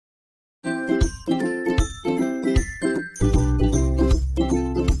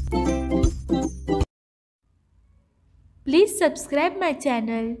subscribe my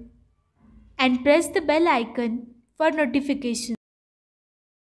channel and press the bell icon for notifications.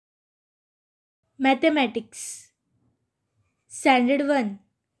 Mathematics Standard 1.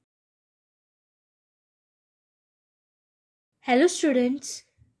 Hello students,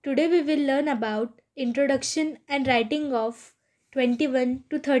 today we will learn about introduction and writing of 21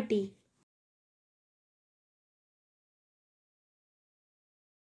 to 30.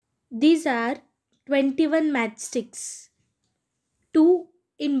 These are 21 matchsticks, 2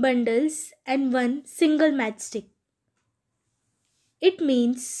 in bundles and 1 single matchstick. It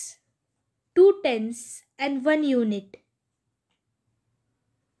means 2 tenths and 1 unit.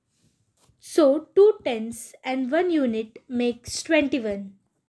 So 2 tenths and 1 unit makes 21.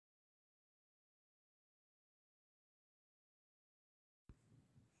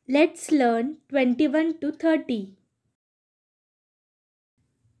 Let's learn 21 to 30.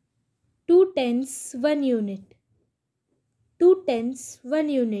 2 tenths 1 unit. 2 tenths 1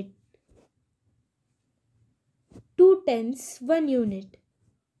 unit. 2 tenths 1 unit.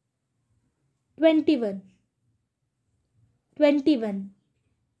 21. 21.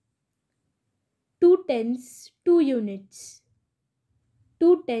 2 tenths 2 units.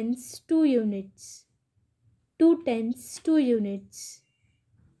 2 tenths 2 units. 2 tenths 2 units.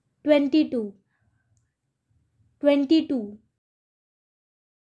 22. 22.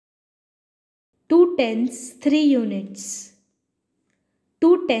 2 tenths 3 units.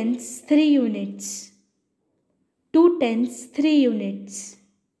 2 tenths 3 units. 2 tenths 3 units.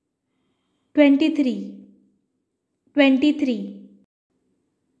 23. 23.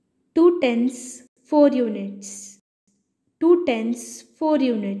 2 tenths 4 units. 2 tenths 4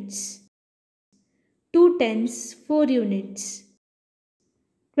 units. 2 tenths 4 units.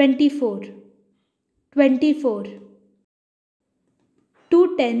 24. 24.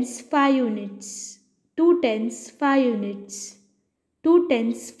 2 tenths 5 units. 2 tenths 5 units. 2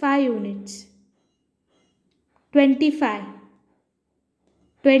 tenths 5 units. 25.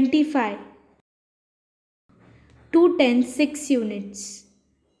 25. 2 tenths 6 units.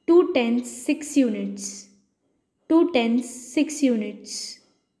 2 tenths 6 units. 2 tenths 6 units.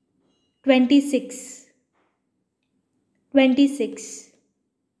 26. 26.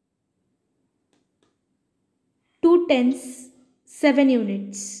 2 tenths 7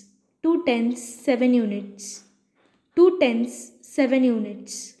 units. 2 tenths 7 units. 2 tenths 7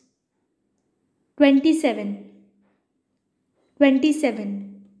 units. 27. 27.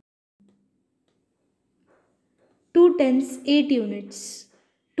 2 tenths 8 units.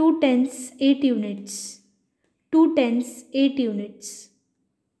 2 tenths 8 units. 2 tenths 8 units.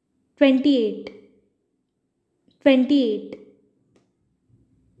 28. 28.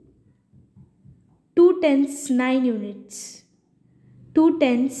 2 tenths 9 units. 2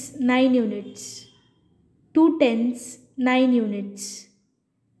 tenths 9 units. 2 tenths 9 units.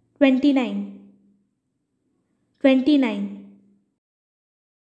 29. 29.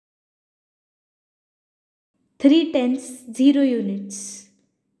 3 tenths 0 units.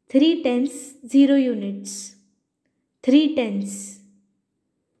 3 tenths 0 units. 3 tenths.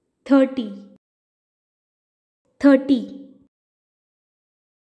 30. 30.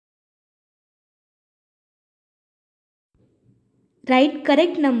 Write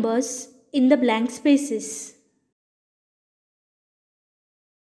correct numbers in the blank spaces.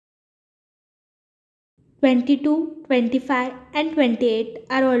 22, 25 and 28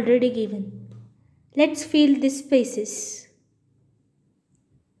 are already given. Let's fill these spaces.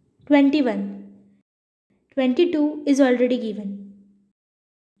 21. 22 is already given.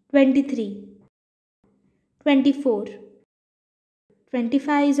 23. 24.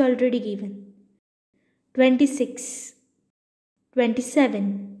 25 is already given. 26.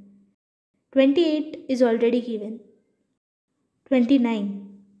 27. 28 is already given. 29.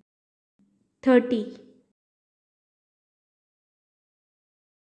 30.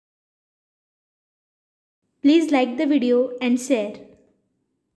 Please like the video and share.